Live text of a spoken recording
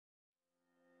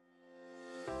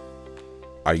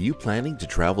Are you planning to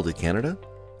travel to Canada?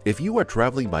 If you are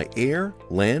traveling by air,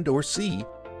 land, or sea,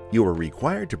 you are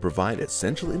required to provide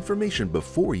essential information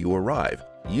before you arrive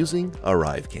using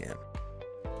ArriveCan.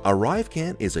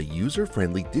 ArriveCan is a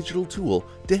user-friendly digital tool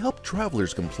to help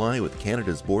travelers comply with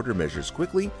Canada's border measures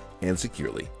quickly and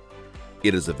securely.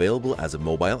 It is available as a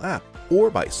mobile app or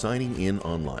by signing in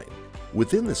online.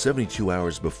 Within the 72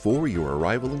 hours before your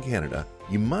arrival in Canada,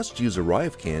 you must use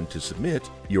ArriveCan to submit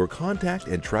your contact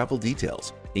and travel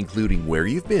details, including where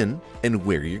you've been and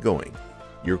where you're going,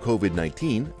 your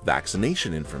COVID-19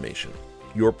 vaccination information,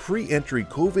 your pre-entry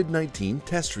COVID-19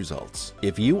 test results.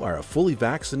 If you are a fully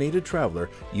vaccinated traveler,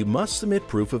 you must submit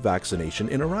proof of vaccination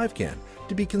in ArriveCan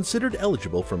to be considered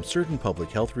eligible from certain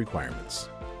public health requirements.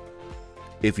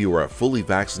 If you are a fully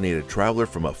vaccinated traveler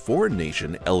from a foreign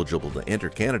nation eligible to enter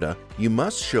Canada, you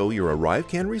must show your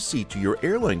ArriveCan receipt to your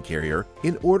airline carrier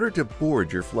in order to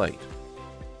board your flight.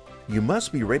 You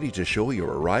must be ready to show your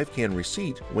ArriveCan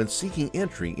receipt when seeking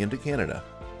entry into Canada.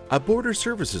 A Border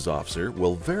Services Officer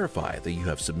will verify that you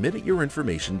have submitted your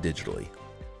information digitally.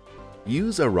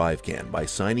 Use ArriveCan by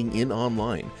signing in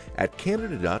online at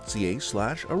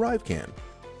canada.ca/ArriveCan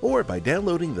or by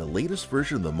downloading the latest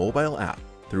version of the mobile app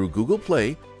through Google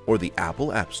Play or the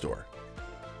Apple App Store.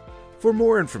 For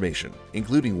more information,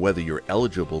 including whether you're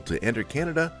eligible to enter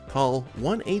Canada, call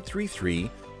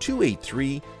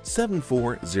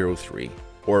 1-833-283-7403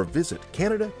 or visit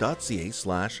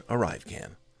canada.ca/ArriveCan.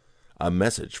 A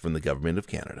message from the Government of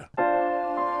Canada.